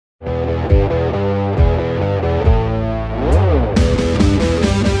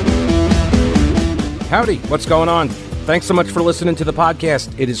Howdy, what's going on? Thanks so much for listening to the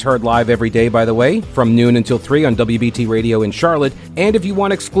podcast. It is heard live every day, by the way, from noon until 3 on WBT Radio in Charlotte. And if you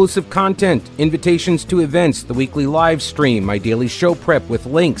want exclusive content, invitations to events, the weekly live stream, my daily show prep with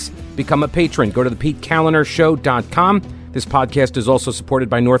links, become a patron. Go to thePeteCallenderShow.com. This podcast is also supported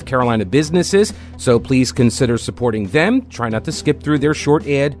by North Carolina businesses, so please consider supporting them. Try not to skip through their short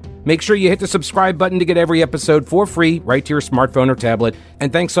ad. Make sure you hit the subscribe button to get every episode for free right to your smartphone or tablet.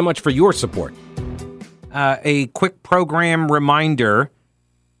 And thanks so much for your support. A quick program reminder,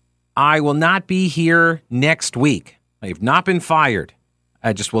 I will not be here next week. I have not been fired.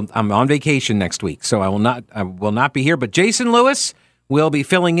 I'm on vacation next week, so I will not be here. But Jason Lewis will be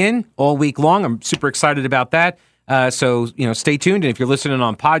filling in all week long. I'm super excited about that. So stay tuned. And if you're listening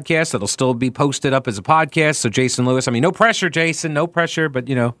on podcast, it'll still be posted up as a podcast. So Jason Lewis, no pressure, Jason, no pressure, but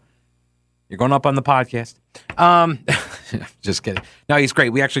you're going up on the podcast. Just kidding. No, he's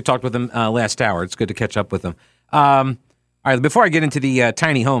great. We actually talked with him last hour. It's good to catch up with him. All right, before I get into the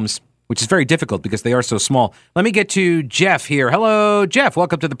tiny homes, which is very difficult because they are so small, let me get to Jeff here. Hello, Jeff.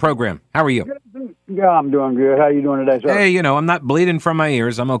 Welcome to the program. How are you? Yeah, I'm doing good. How are you doing today, sir? Hey, I'm not bleeding from my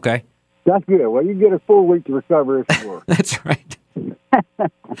ears. I'm okay. That's good. Well, you get a full week to recover if you were. That's right.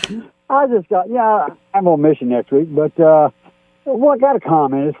 I'm on mission next week, but I got a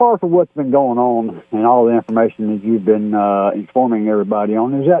comment. As far as what's been going on and all the information that you've been informing everybody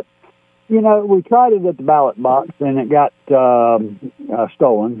on, is that, we tried it at the ballot box and it got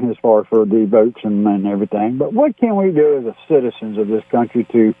stolen as far as for the votes and everything. But what can we do as citizens of this country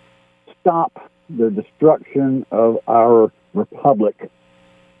to stop the destruction of our republic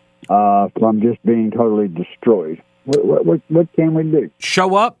from just being totally destroyed? What can we do?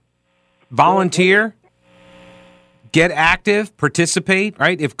 Show up, volunteer, get active, participate.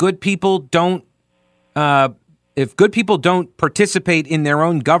 Right? If good people don't participate in their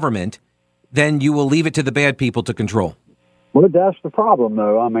own government, then you will leave it to the bad people to control. Well, that's the problem,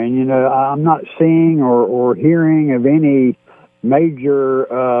 though. I'm not seeing or hearing of any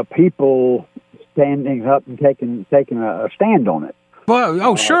major people standing up and taking a stand on it.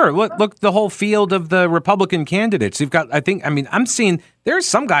 Well, sure. Look, the whole field of the Republican candidates. You've got, I'm seeing, there's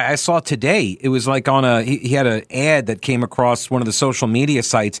some guy I saw today. It was like he had an ad that came across one of the social media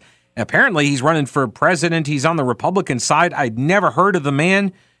sites. Apparently, he's running for president. He's on the Republican side. I'd never heard of the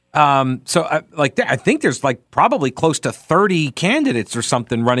man. I think there's probably close to 30 candidates or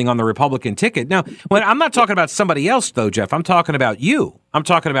something running on the Republican ticket. Now, I'm not talking about somebody else, though, Jeff. I'm talking about you. I'm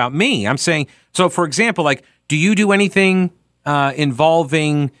talking about me. I'm saying, so for example, do you do anything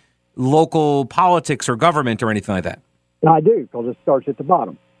involving local politics or government or anything like that? I do, because it starts at the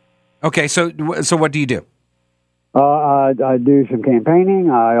bottom. Okay, so what do you do? I do some campaigning.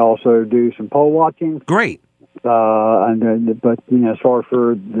 I also do some poll watching. Great. But as far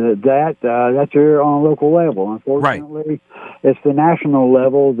for that's here on a local level. Unfortunately, right. It's the national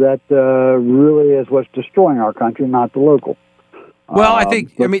level that really is what's destroying our country, not the local. Well, I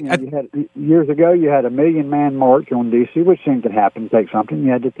think, years ago, you had a 1 million man march on D.C., which seemed to happen, take something.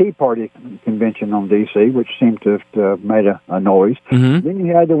 You had the Tea Party convention on D.C., which seemed to have made a noise. Mm-hmm. Then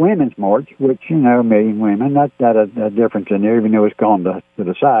you had the Women's March, which, 1 million women, that's a difference in there, even though it's gone to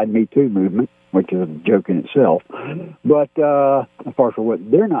the side, Me Too movement, which is a joke in itself. But as far as for what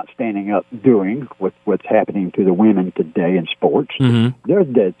they're not standing up doing with what's happening to the women today in sports, mm-hmm. There's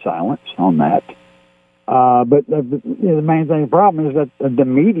dead silence on that. But the main thing, the problem is that the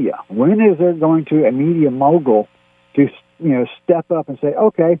media. When is there going to a media mogul to step up and say,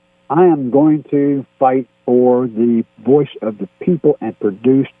 okay, I am going to fight for the voice of the people and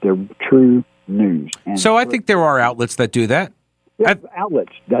produce the true news? And so I think there are outlets that do that.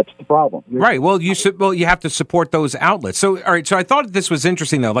 Outlets. That's the problem. Right. Well, you have to support those outlets. So, all right. So I thought this was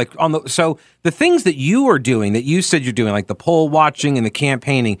interesting, though. So the things that you are doing, that you said you're doing, like the poll watching and the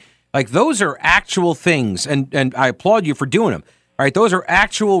campaigning. Those are actual things, and I applaud you for doing them. All right, those are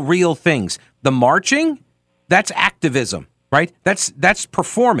actual, real things. The marching, that's activism, right? That's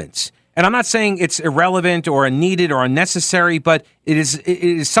performance. And I'm not saying it's irrelevant or unneeded or unnecessary, but it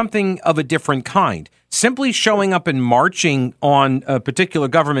is something of a different kind. Simply showing up and marching on a particular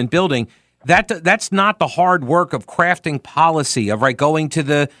government building, that's not the hard work of crafting policy, of going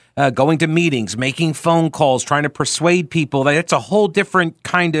to meetings, making phone calls, trying to persuade people. That's a whole different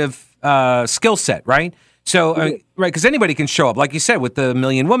kind of skill set, right? So, right, because anybody can show up, like you said, with the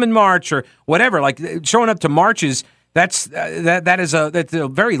Million Woman March or whatever. Showing up to marches, that's a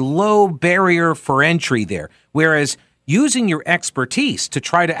very low barrier for entry there. Whereas using your expertise to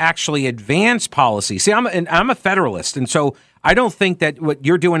try to actually advance policy. See, I'm a federalist, and so I don't think that what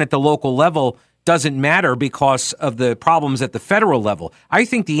you're doing at the local level doesn't matter because of the problems at the federal level. I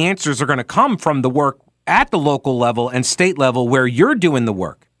think the answers are going to come from the work at the local level and state level where you're doing the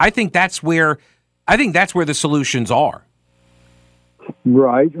work. I think that's where the solutions are.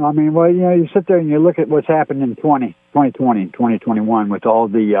 Right. I mean, well, you sit there and you look at what's happened in 2020, 2021 with all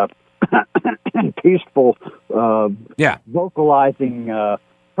the peaceful vocalizing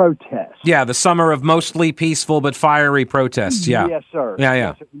protests. Yeah, the summer of mostly peaceful but fiery protests. Yeah. Yes, sir. Yeah.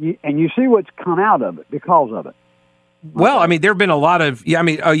 Yes, sir. And you see what's come out of it because of it. Well, I mean, there have been a lot of,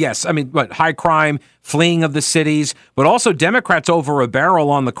 high crime, fleeing of the cities, but also Democrats over a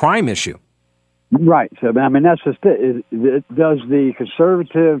barrel on the crime issue. Right. So, I mean, that's just it. Does the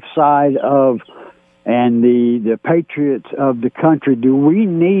conservative side of and the patriots of the country, do we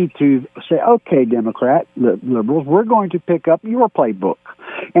need to say, okay, Democrat, liberals, we're going to pick up your playbook,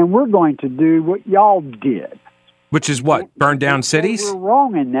 and we're going to do what y'all did? Which is what? Burn down cities? We're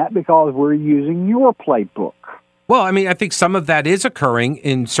wrong in that because we're using your playbook. Well, I mean, I think some of that is occurring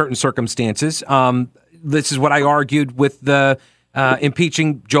in certain circumstances. This is what I argued with the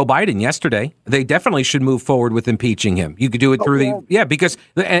impeaching Joe Biden yesterday. They definitely should move forward with impeaching him. You could do it through because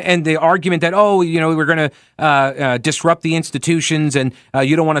the argument that, we're going to disrupt the institutions and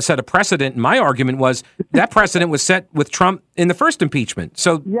you don't want to set a precedent. And my argument was that precedent was set with Trump in the first impeachment.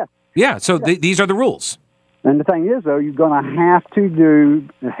 So, these are the rules. And the thing is, though, you're going to have to do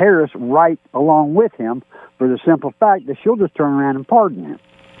Harris right along with him for the simple fact that she'll just turn around and pardon him.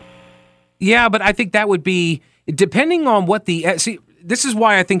 Yeah, but I think that would be, depending on what this is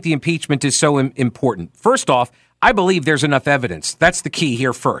why I think the impeachment is so important. First off, I believe there's enough evidence. That's the key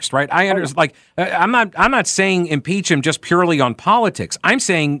here first, right? I'm not saying impeach him just purely on politics. I'm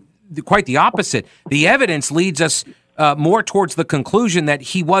saying quite the opposite. The evidence leads us more towards the conclusion that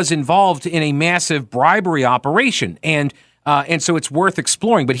he was involved in a massive bribery operation, and so it's worth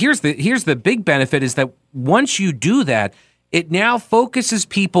exploring. But here's the big benefit is that once you do that, it now focuses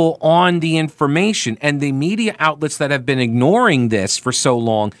people on the information, and the media outlets that have been ignoring this for so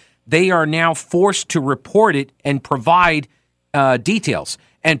long, they are now forced to report it and provide details.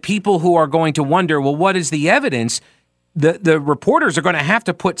 And people who are going to wonder, well, what is the evidence? The reporters are going to have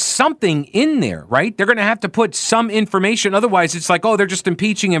to put something in there, right? They're going to have to put some information. Otherwise, it's like, they're just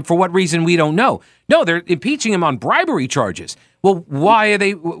impeaching him for what reason we don't know. No, they're impeaching him on bribery charges. Well, why are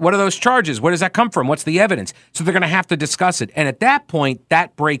they? What are those charges? Where does that come from? What's the evidence? So they're going to have to discuss it. And at that point,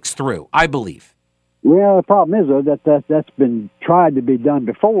 that breaks through, I believe. Well, the problem is, though, that's been tried to be done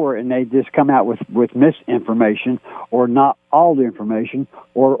before, and they just come out with misinformation or not all the information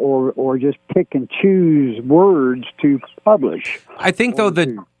or just pick and choose words to publish. I think, though,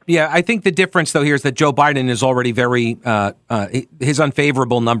 I think the difference, though, here is that Joe Biden is already very, his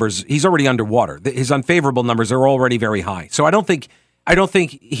unfavorable numbers, he's already underwater. His unfavorable numbers are already very high. So I don't think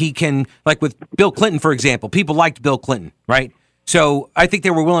he can, like with Bill Clinton, for example, people liked Bill Clinton, right? So I think they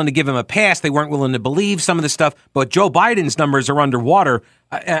were willing to give him a pass. They weren't willing to believe some of the stuff. But Joe Biden's numbers are underwater.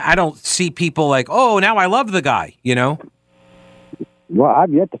 I don't see people like, now I love the guy, Well,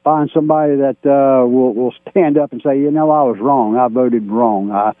 I've yet to find somebody that will stand up and say, I was wrong. I voted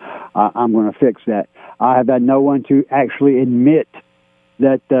wrong. I'm going to fix that. I have had no one to actually admit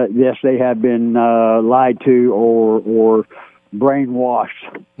that, yes, they have been lied to or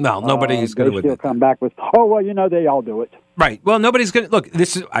brainwashed. No, nobody's going to admit. They still come back with, they all do it. Right. Well, nobody's going to look.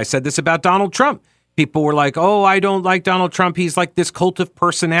 I said this about Donald Trump. People were like, I don't like Donald Trump. He's like this cult of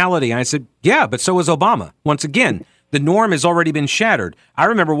personality. I said, yeah, but so is Obama. Once again, the norm has already been shattered. I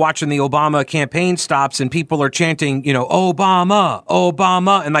remember watching the Obama campaign stops and people are chanting, Obama,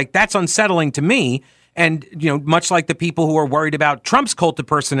 Obama. And that's unsettling to me. And, much like the people who are worried about Trump's cult of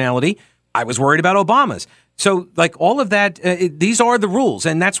personality, I was worried about Obama's. So all of that, these are the rules.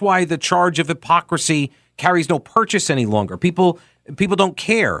 And that's why the charge of hypocrisy carries no purchase any longer. People don't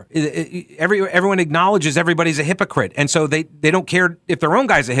care. Everyone acknowledges everybody's a hypocrite. And so they don't care if their own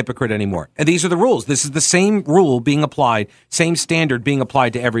guy's a hypocrite anymore. And these are the rules. This is the same rule being applied, same standard being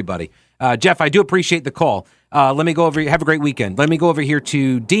applied to everybody. Jeff, I do appreciate the call. Let me go over. Have a great weekend. Let me go over here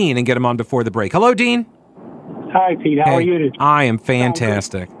to Dean and get him on before the break. Hello, Dean. Hi, Pete. How are you today? I am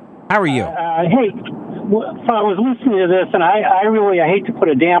fantastic. How are you? Hey, so I was listening to this, and I hate to put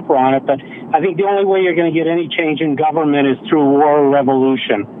a damper on it, but I think the only way you're going to get any change in government is through war or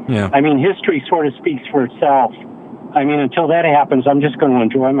revolution. Yeah. I mean, history sort of speaks for itself. I mean, until that happens, I'm just going to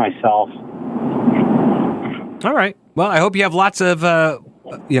enjoy myself. All right. Well, I hope you have lots of,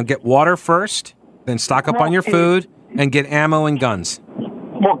 get water first, then stock up on your food, and get ammo and guns.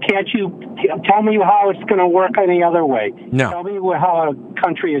 Well, can't you tell me how it's going to work any other way? No. Tell me how a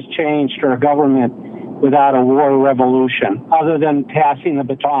country has changed or a government without a war or revolution, other than passing the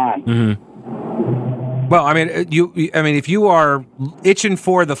baton. Mm-hmm. Well, I mean, if you are itching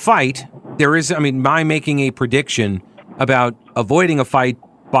for the fight, there is. I mean, my making a prediction about avoiding a fight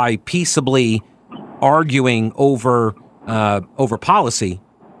by peaceably arguing over policy,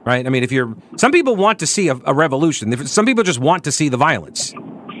 right? I mean, some people want to see a revolution. Some people just want to see the violence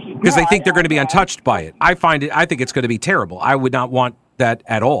because they think they're going to be untouched by it. I think it's going to be terrible. I would not want that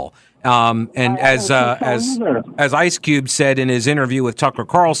at all. And as Ice Cube said in his interview with Tucker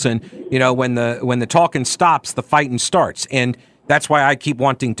Carlson, when the talking stops, the fighting starts, and that's why I keep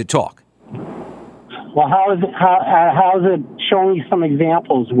wanting to talk. Well, how is it showing you some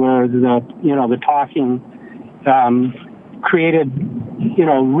examples where the talking created,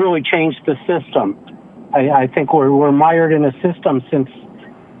 really changed the system? I think we're mired in a system since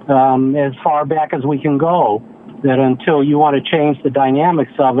as far back as we can go, that until you want to change the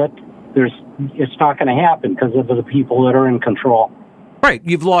dynamics of it, it's not going to happen because of the people that are in control. Right.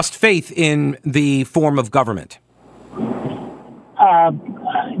 You've lost faith in the form of government.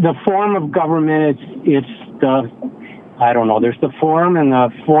 The form of government, it's I don't know, there's the form and the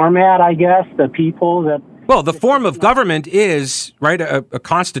format, I guess, the people that... Well, the form of government is, right, a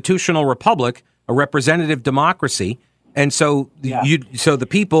constitutional republic, a representative democracy. And so so the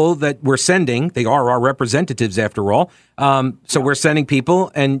people that we're sending, they are our representatives after all. We're sending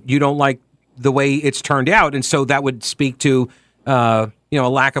people, and you don't like the way it's turned out. And so that would speak to, a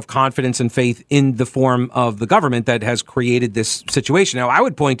lack of confidence and faith in the form of the government that has created this situation. Now, I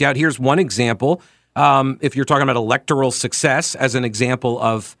would point out, here's one example. If you're talking about electoral success as an example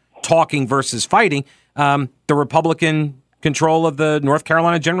of talking versus fighting, the Republican control of the North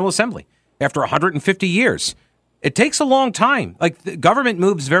Carolina General Assembly after 150 years. It takes a long time. Like, the government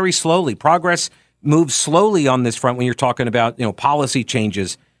moves very slowly. Progress moves slowly on this front when you're talking about, policy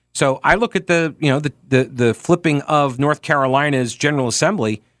changes. So I look at the flipping of North Carolina's General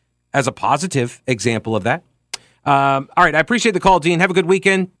Assembly as a positive example of that. All right. I appreciate the call, Dean. Have a good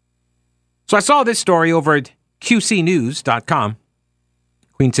weekend. So I saw this story over at QCnews.com,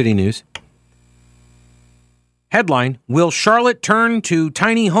 Queen City News. Headline, will Charlotte turn to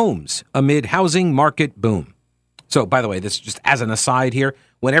tiny homes amid housing market boom? So, by the way, this just as an aside here,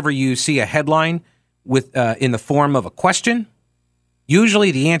 whenever you see a headline with in the form of a question,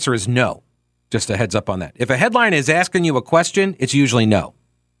 usually the answer is no. Just a heads up on that. If a headline is asking you a question, it's usually no.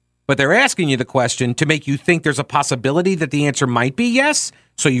 But they're asking you the question to make you think there's a possibility that the answer might be yes,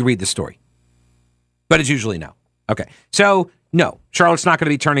 so you read the story. But it's usually no. Okay, so no, Charlotte's not going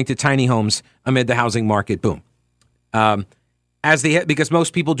to be turning to tiny homes amid the housing market boom. Because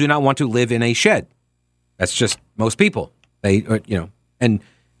most people do not want to live in a shed. That's just most people. But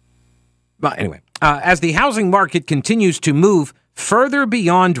anyway, as the housing market continues to move further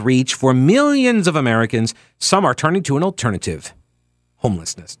beyond reach for millions of Americans, some are turning to an alternative: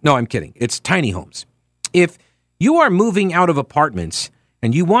 homelessness. No, I'm kidding. It's tiny homes. If you are moving out of apartments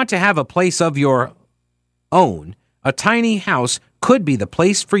and you want to have a place of your own, a tiny house could be the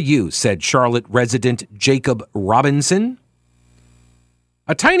place for you, said Charlotte resident Jacob Robinson.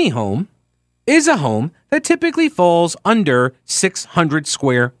 A tiny home is a home that typically falls under 600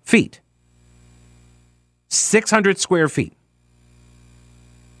 square feet. 600 square feet.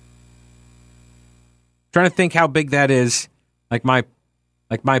 Trying to think how big that is. Like my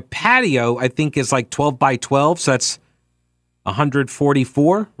patio, I think, is like 12 by 12, so that's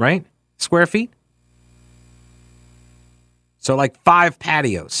 144, right? Square feet. So like 5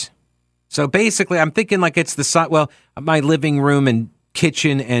 patios. So basically, I'm thinking like it's my living room and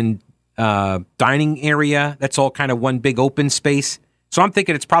kitchen and dining area. That's all kind of one big open space. So I'm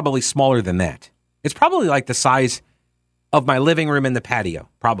thinking it's probably smaller than that. It's probably like the size of my living room and the patio,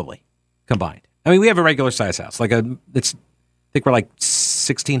 probably combined. I mean, we have a regular size house. I think we're like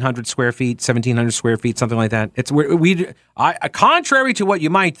 1,600 square feet, 1,700 square feet, something like that. Contrary to what you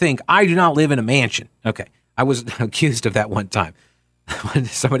might think, I do not live in a mansion. Okay. I was accused of that one time when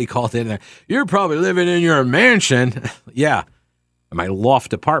somebody called in there. You're probably living in your mansion. Yeah. My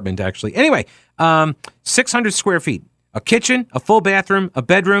loft apartment, actually. Anyway, 600 square feet. A kitchen, a full bathroom, a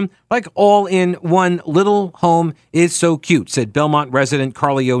bedroom, like all in one little home is so cute, said Belmont resident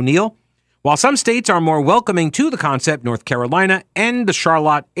Carly O'Neill. While some states are more welcoming to the concept, North Carolina and the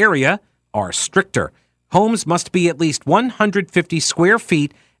Charlotte area are stricter. Homes must be at least 150 square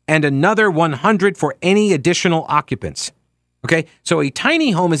feet and another 100 for any additional occupants. Okay, so a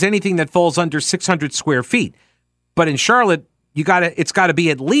tiny home is anything that falls under 600 square feet. But in Charlotte, it's got to be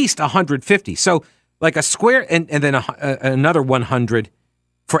at least 150. So like a square and then another 100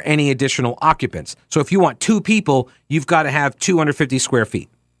 for any additional occupants. So if you want 2 people, you've got to have 250 square feet.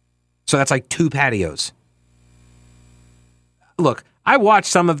 So that's like 2 patios. Look, I watch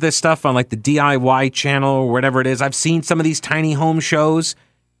some of this stuff on like the DIY channel or whatever it is. I've seen some of these tiny home shows.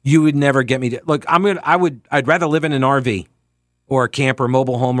 You would never get me to look. I'd rather live in an RV or a camper,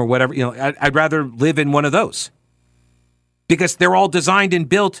 mobile home or whatever. I'd rather live in one of those because they're all designed and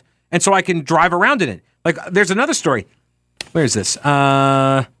built, and so I can drive around in it. Like, there's another story. Where is this?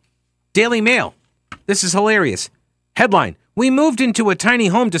 Daily Mail. This is hilarious. Headline: We moved into a tiny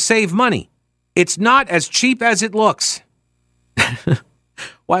home to save money. It's not as cheap as it looks.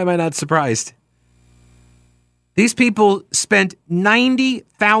 Why am I not surprised? These people spent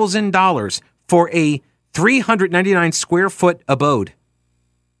 $90,000 for a 399 square foot abode,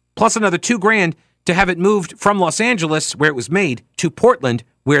 plus another $2,000 to have it moved from Los Angeles, where it was made, to Portland,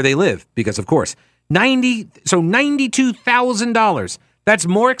 where they live, because of course, $92,000. That's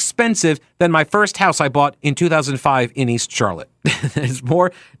more expensive than my first house I bought in 2005 in East Charlotte. It's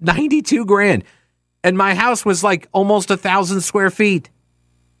more, $92,000. And my house was like almost 1,000 square feet.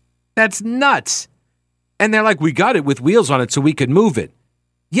 That's nuts. And they're like, we got it with wheels on it so we could move it.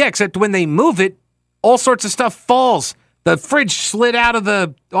 Yeah, except when they move it, all sorts of stuff falls. The fridge slid off of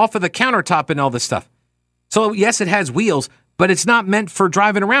the countertop and all this stuff. So yes, it has wheels, but it's not meant for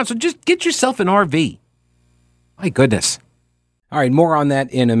driving around. So just get yourself an RV. My goodness. All right, more on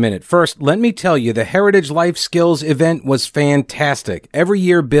that in a minute. First, let me tell you, the Heritage Life Skills event was fantastic. Every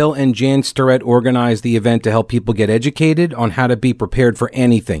year, Bill and Jan Starrett organize the event to help people get educated on how to be prepared for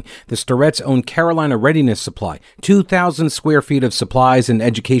anything. The Starretts own Carolina Readiness Supply, 2,000 square feet of supplies and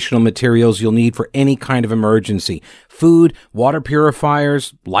educational materials you'll need for any kind of emergency. Food, water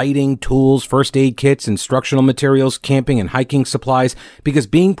purifiers, lighting, tools, first aid kits, instructional materials, camping and hiking supplies, because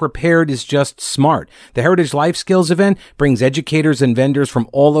being prepared is just smart. The Heritage Life Skills event brings educators and vendors from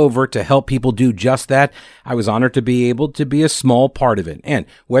all over to help people do just that. I was honored to be able to be a small part of it. And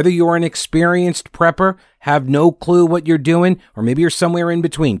whether you're an experienced prepper, have no clue what you're doing, or maybe you're somewhere in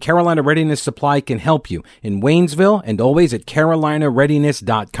between, Carolina Readiness Supply can help you in Waynesville and always at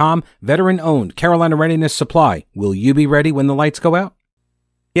carolinareadiness.com. Veteran-owned Carolina Readiness Supply. Will you be ready when the lights go out?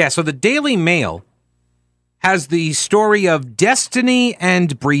 Yeah, so the Daily Mail has the story of Destiny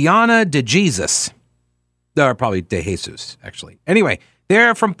and Brianna DeJesus. Or probably DeJesus, actually. Anyway,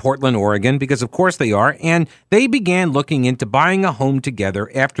 they're from Portland, Oregon, because of course they are, and they began looking into buying a home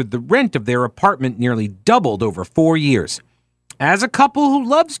together after the rent of their apartment nearly doubled over 4 years. As a couple who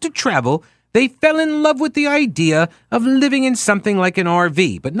loves to travel, they fell in love with the idea of living in something like an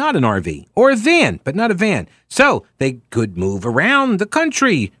RV, but not an RV, or a van, but not a van, so they could move around the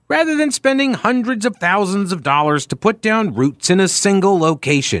country rather than spending hundreds of thousands of dollars to put down roots in a single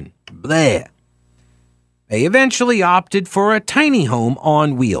location. Bleh. They eventually opted for a tiny home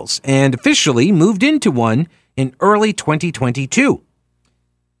on wheels and officially moved into one in early 2022.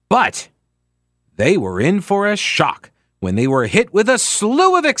 But they were in for a shock when they were hit with a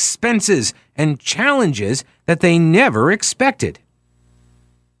slew of expenses and challenges that they never expected.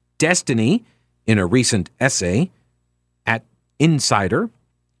 Destiny, in a recent essay at Insider,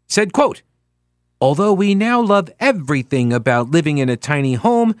 said, quote, "Although we now love everything about living in a tiny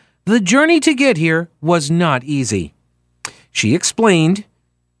home, the journey to get here was not easy." She explained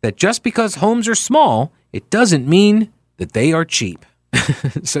that just because homes are small, it doesn't mean that they are cheap.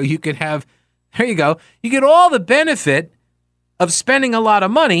 So you could have, there you go, you get all the benefit of spending a lot of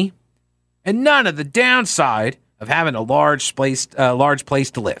money and none of the downside of having a large place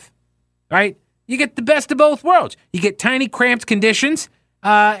to live, right? You get the best of both worlds. You get tiny, cramped conditions,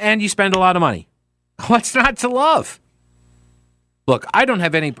 and you spend a lot of money. What's not to love? Look, I don't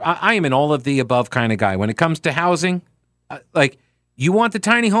have any, I am an all of the above kind of guy. When it comes to housing, like, you want the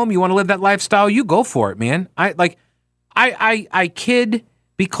tiny home, you want to live that lifestyle, you go for it, man. I kid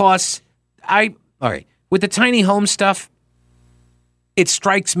because all right, with the tiny home stuff, it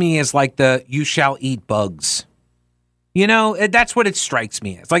strikes me as like the you shall eat bugs. You know, that's what it strikes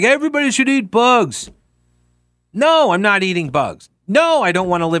me as. Like, everybody should eat bugs. No, I'm not eating bugs. No, I don't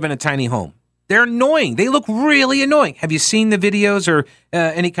want to live in a tiny home. They're annoying. They look really annoying. Have you seen the videos or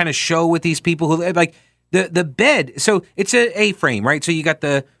any kind of show with these people who like the bed? So it's a A-frame, right? So you got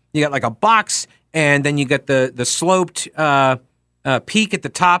like a box, and then you got the sloped peak at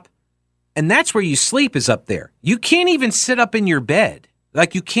the top, and that's where you sleep, is up there. You can't even sit up in your bed.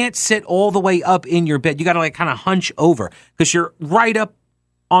 Like, you can't sit all the way up in your bed. You got to like kind of hunch over because you're right up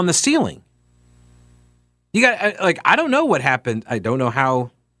on the ceiling. You got like, I don't know what happened. I don't know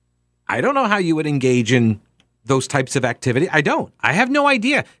how you would engage in those types of activity. I don't. I have no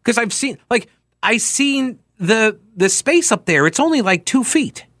idea, because I've seen the space up there. It's only like 2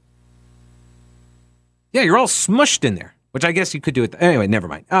 feet. Yeah, you're all smushed in there, which I guess you could do it. Anyway, never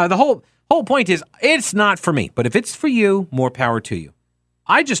mind. The whole Whole point is, it's not for me. But if it's for you, more power to you.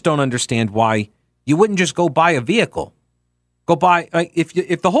 I just don't understand why you wouldn't just go buy a vehicle. Go buy,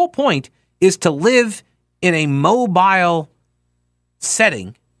 if the whole point is to live in a mobile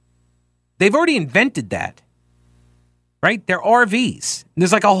setting, they've already invented that, right? They're RVs.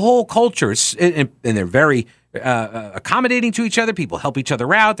 There's like a whole culture, and they're very accommodating to each other. People help each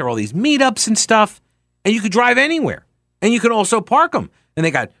other out. There are all these meetups and stuff, and you could drive anywhere, and you can also park them. And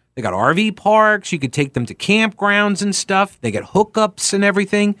they got RV parks. You could take them to campgrounds and stuff. They get hookups and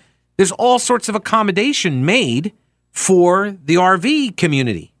everything. There's all sorts of accommodation made for the RV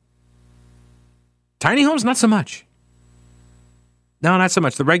community. Tiny homes, not so much. No, not so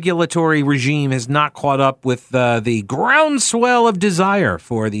much. The regulatory regime has not caught up with the groundswell of desire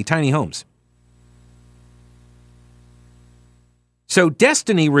for the tiny homes. So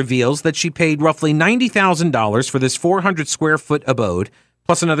Destiny reveals that she paid roughly $90,000 for this 400 square foot abode,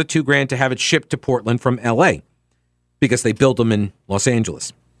 plus another $2,000 to have it shipped to Portland from L.A. because they built them in Los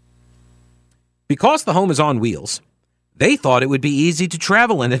Angeles. Because the home is on wheels, they thought it would be easy to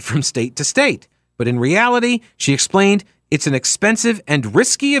travel in it from state to state. But in reality, she explained, it's an expensive and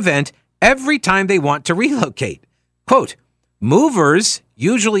risky event every time they want to relocate. Quote, movers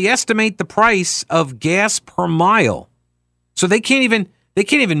usually estimate the price of gas per mile. So they can't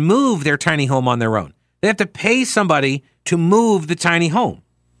even move their tiny home on their own. They have to pay somebody to move the tiny home.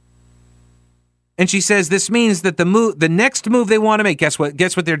 And she says this means that the next move they want to make, guess what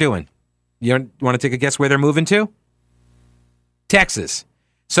they're doing? You want to take a guess where they're moving to? Texas.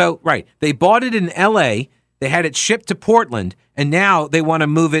 So, right, they bought it in L.A., they had it shipped to Portland, and now they want to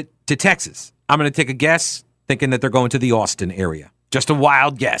move it to Texas. I'm going to take a guess, thinking that they're going to the Austin area. Just a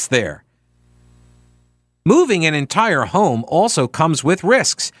wild guess there. Moving an entire home also comes with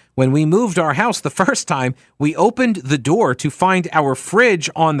risks. When we moved our house the first time, we opened the door to find our fridge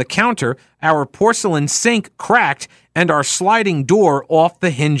on the counter, our porcelain sink cracked, and our sliding door off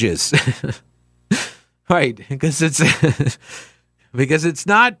the hinges. Right, because it's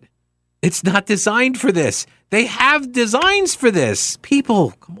not designed for this. They have designs for this.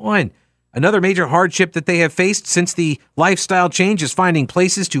 People, come on. Another major hardship that they have faced since the lifestyle change is finding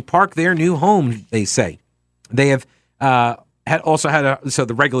places to park their new home, they say. They have so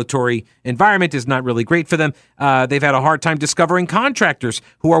the regulatory environment is not really great for them. They've had a hard time discovering contractors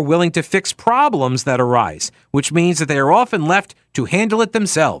who are willing to fix problems that arise, which means that they are often left to handle it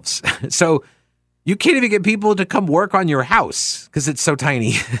themselves. So you can't even get people to come work on your house because it's so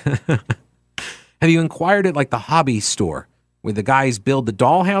tiny. Have you inquired at like the hobby store where the guys build the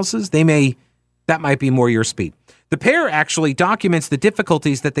doll houses? That might be more your speed. The pair actually documents the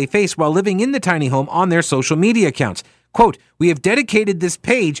difficulties that they face while living in the tiny home on their social media accounts. Quote, we have dedicated this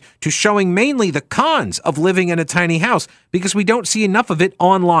page to showing mainly the cons of living in a tiny house because we don't see enough of it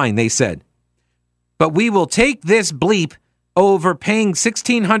online, they said. But we will take this bleep over paying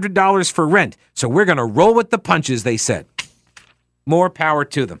 $1,600 for rent. So we're going to roll with the punches, they said. More power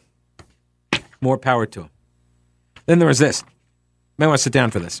to them. More power to them. Then there was this. May want to sit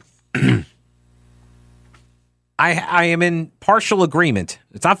down for this. I am in partial agreement.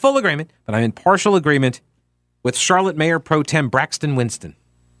 It's not full agreement, but I'm in partial agreement with Charlotte Mayor Pro Tem Braxton Winston,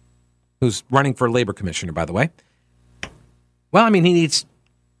 who's running for labor commissioner, by the way. Well, I mean, he needs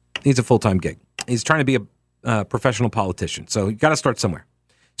a full-time gig. He's trying to be a professional politician, so you got to start somewhere.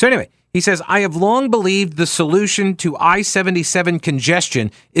 So anyway, he says, I have long believed the solution to I-77 congestion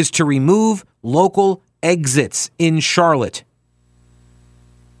is to remove local exits in Charlotte.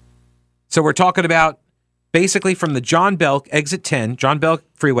 So we're talking about basically from the John Belk, exit 10, John Belk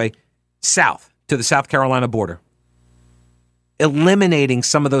Freeway, south to the South Carolina border. Eliminating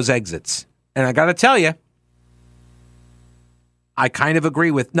some of those exits. And I got to tell you, I kind of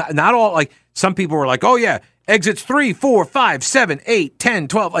agree with, not all, like, some people were like, oh yeah, exits 3, 4, 5, 7, 8, 10,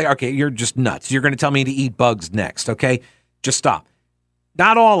 12. Like, okay, you're just nuts. You're going to tell me to eat bugs next, okay? Just stop.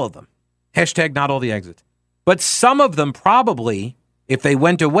 Not all of them. Hashtag not all the exits. But some of them probably, if they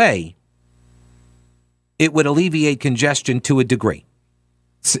went away, it would alleviate congestion to a degree.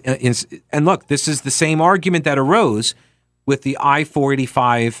 And look, this is the same argument that arose with the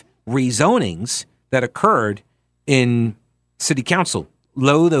I-485 rezonings that occurred in city council,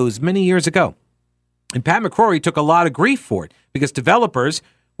 those many years ago. And Pat McCrory took a lot of grief for it because developers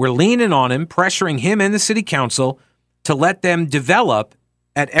were leaning on him, pressuring him and the city council to let them develop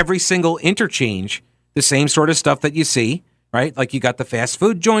at every single interchange the same sort of stuff that you see, right? Like you got the fast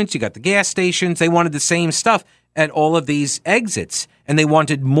food joints, you got the gas stations. They wanted the same stuff at all of these exits, and they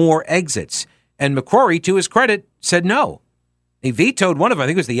wanted more exits. And McCrory, to his credit, said no. He vetoed one of them. I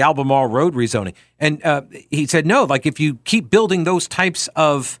think it was the Albemarle Road rezoning. And he said, no, like if you keep building those types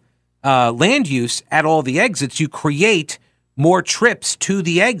of land use at all the exits, you create more trips to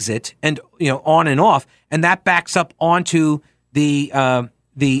the exit and, on and off, and that backs up onto the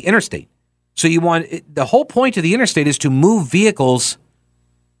interstate. So the whole point of the interstate is to move vehicles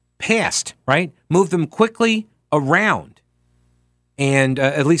past, right? Move them quickly around. And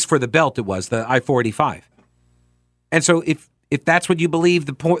at least for the belt, it was the I-485. And so if that's what you believe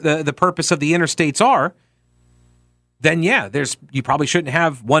the purpose of the interstates are, then yeah, you probably shouldn't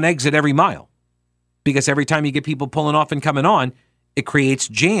have one exit every mile, because every time you get people pulling off and coming on, it creates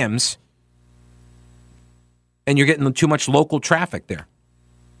jams, and you're getting too much local traffic there.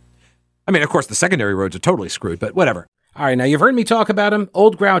 I mean, of course, the secondary roads are totally screwed, but whatever. All right, now you've heard me talk about them.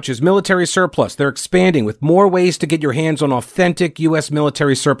 Old Grouch's military surplus. They're expanding with more ways to get your hands on authentic U.S.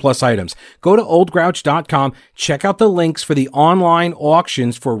 military surplus items. Go to oldgrouch.com. Check out the links for the online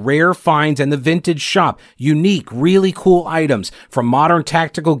auctions for rare finds and the vintage shop. Unique, really cool items. From modern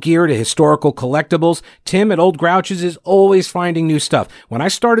tactical gear to historical collectibles, Tim at Old Grouch's is always finding new stuff. When I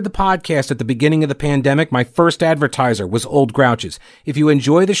started the podcast at the beginning of the pandemic, my first advertiser was Old Grouch's. If you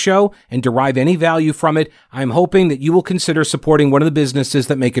enjoy the show and derive any value from it, I'm hoping that you will consider supporting one of the businesses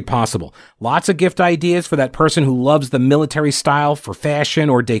that make it possible. Lots of gift ideas for that person who loves the military style for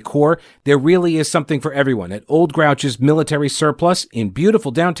fashion or decor. There really is something for everyone at Old Grouch's Military Surplus in beautiful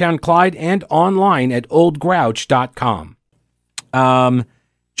downtown Clyde and online at oldgrouch.com.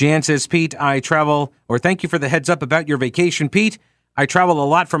 Jan says, Pete, thank you for the heads up about your vacation, Pete. I travel a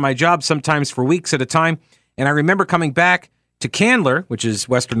lot for my job, sometimes for weeks at a time, and I remember coming back to Candler, which is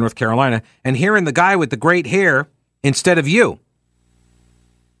Western North Carolina, and hearing the guy with the great hair instead of you.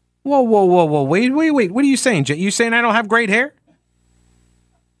 Whoa. Wait. What are you saying, Jay? You saying I don't have great hair?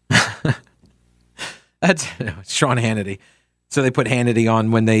 That's Sean Hannity. So they put Hannity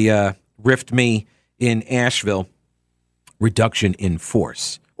on when they riffed me in Asheville. Reduction in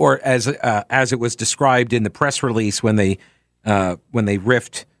force. Or as it was described in the press release when they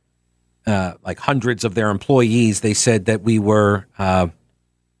riffed like hundreds of their employees, they said that we were...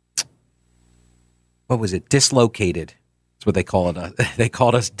 what was it? Dislocated. That's what they call it. They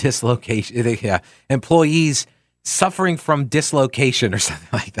called us dislocation. Yeah. Employees suffering from dislocation or something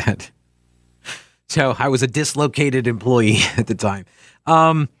like that. So I was a dislocated employee at the time.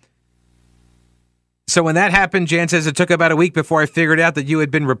 So when that happened, Jan says it took about a week before I figured out that you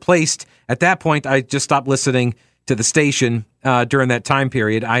had been replaced. At that point, I just stopped listening to the station during that time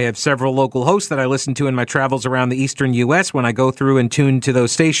period. I have several local hosts that I listen to in my travels around the eastern U.S. When I go through and tune to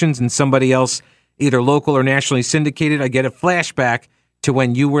those stations and somebody else, either local or nationally syndicated, I get a flashback to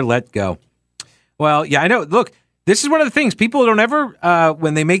when you were let go. Well, yeah, I know. Look, this is one of the things people don't ever,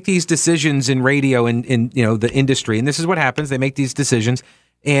 when they make these decisions in radio and in the industry, and this is what happens, they make these decisions,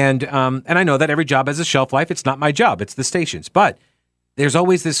 and I know that every job has a shelf life. It's not my job, it's the station's. But there's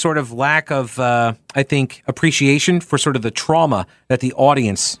always this sort of lack of, I think, appreciation for sort of the trauma that the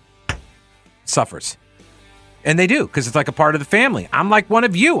audience suffers. And they do, because it's like a part of the family. I'm like one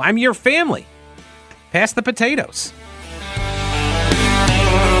of you. I'm your family. Pass the potatoes.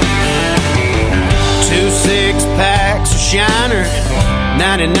 2 6-packs of Shiner,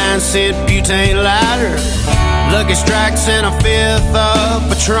 99-cent butane lighter, Lucky Strikes and a fifth of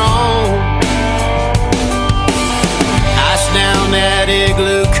Patron. Ice down that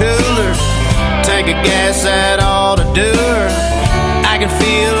igloo cooler, tank of gas that ought to do her. I can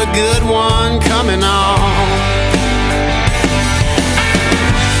feel a good one coming on.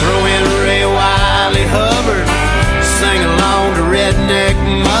 Throw in Ray Wiley Hubbard, sing along to Redneck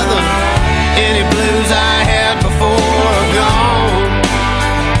Mother. Any blues I had before are gone.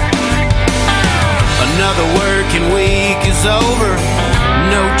 Another working week is over,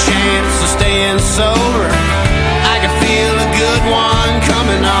 no chance of staying sober. I can feel a good one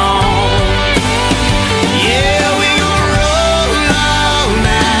coming on. Yeah, we gonna roll all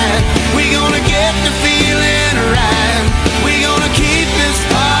night. We gonna get the feeling right. We gonna keep this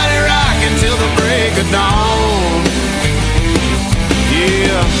party rocking till the break of dawn.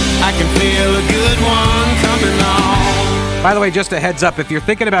 Yeah, I can feel a good one coming on. By the way, just a heads up, if you're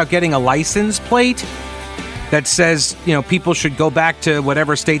thinking about getting a license plate that says, people should go back to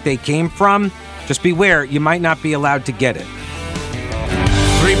whatever state they came from, just beware, you might not be allowed to get it.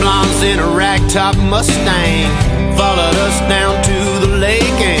 3 blondes in a ragtop Mustang followed us down to the lake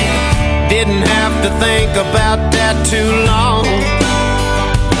and didn't have to think about that too long.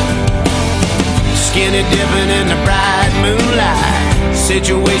 Skinny dipping in the bright moonlight,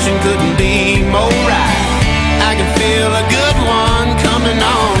 situation couldn't be more right. I can feel a good one coming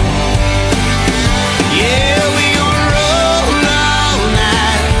on. Yeah, we gonna roll all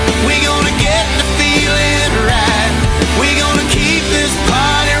night. We gonna get the feeling right. We gonna keep this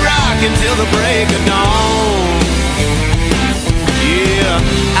party rocking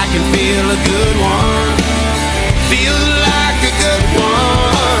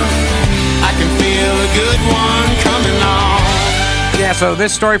So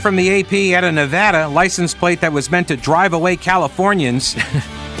this story from the AP out of Nevada, license plate that was meant to drive away Californians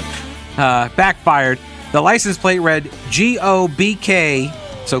backfired. The license plate read GOBK,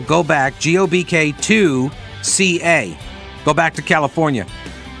 so go back, GOBK 2CA. Go back to California.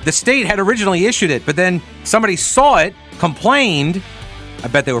 The state had originally issued it, but then somebody saw it, complained. I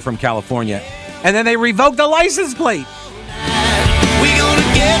bet they were from California. And then they revoked the license plate. We gonna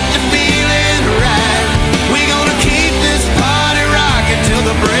get the feeling right. We gonna keep this party rocking till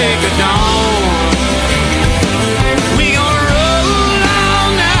the break of dawn. We gonna roll all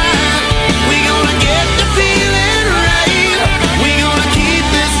night. We gonna get the feeling right. We gonna keep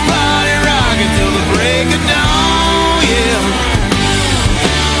this party rocking till the break of dawn. Yeah,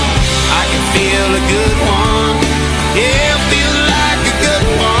 I can feel a good one. Yeah, feel like a good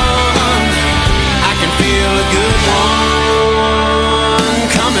one. I can feel a good one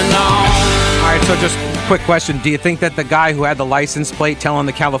coming on. All right, so just a quick question. Do you think that the guy who had the license plate telling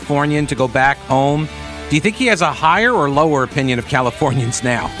the Californian to go back home, do you think he has a higher or lower opinion of Californians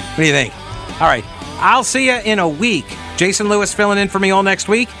now? What do you think? All right, I'll see you in a week. Jason Lewis filling in for me all next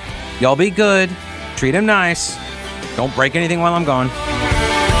week. Y'all be good. Treat him nice. Don't break anything while I'm gone.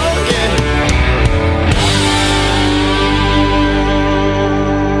 Yeah.